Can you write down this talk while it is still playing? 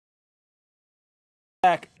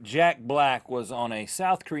Jack Black was on a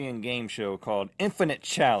South Korean game show called Infinite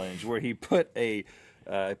Challenge, where he put a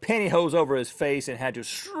pantyhose over his face and had to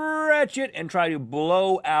stretch it and try to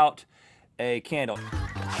blow out a candle.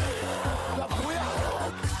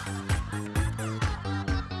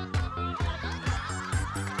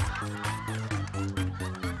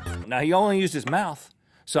 Now, he only used his mouth,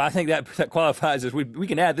 so I think that qualifies as we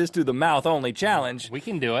can add this to the mouth-only challenge. We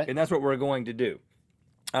can do it. And that's what we're going to do.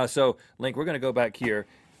 So, Link, we're going to go back here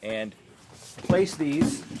and place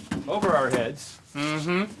these over our heads.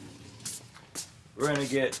 Mm-hmm. We're going to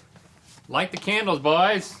get... Light the candles,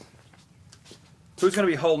 boys. Who's going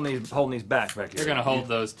to be holding these back here? You're going to hold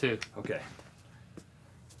those, too. Okay.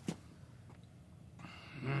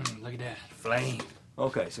 Look at that. Flame.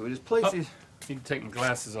 Okay, so we just place these... You can take my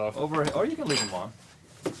glasses off. Over, or you can leave them on.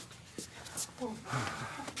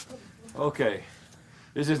 Okay.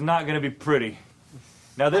 This is not going to be pretty.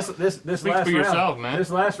 Now this Speak last for round, yourself, man.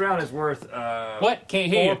 This last round is worth what?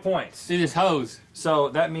 Can't hear 4 points. See this hose. So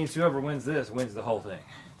that means whoever wins this wins the whole thing.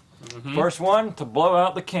 First one to blow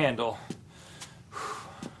out the candle.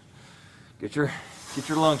 Get your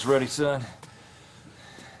lungs ready, son.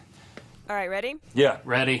 All right, ready? Yeah.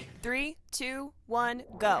 Ready. 3, 2, 1,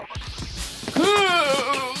 go.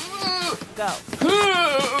 Go.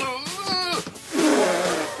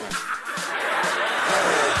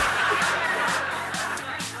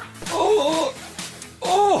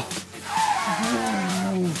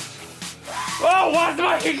 Oh, why's the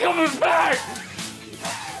monkey coming back?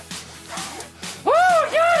 Oh,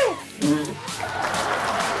 got it!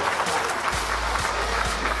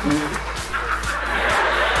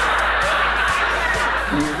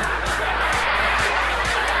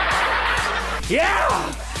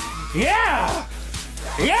 Yeah! Yeah!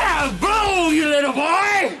 Yeah! Blow, you little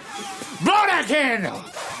boy! Blow that candle!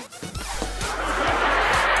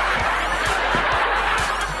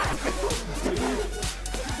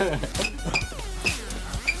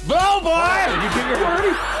 Blow, boy! Did you get your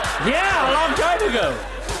party? Yeah, a long time ago.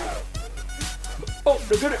 Oh,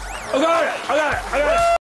 I got it! I got it! I got it!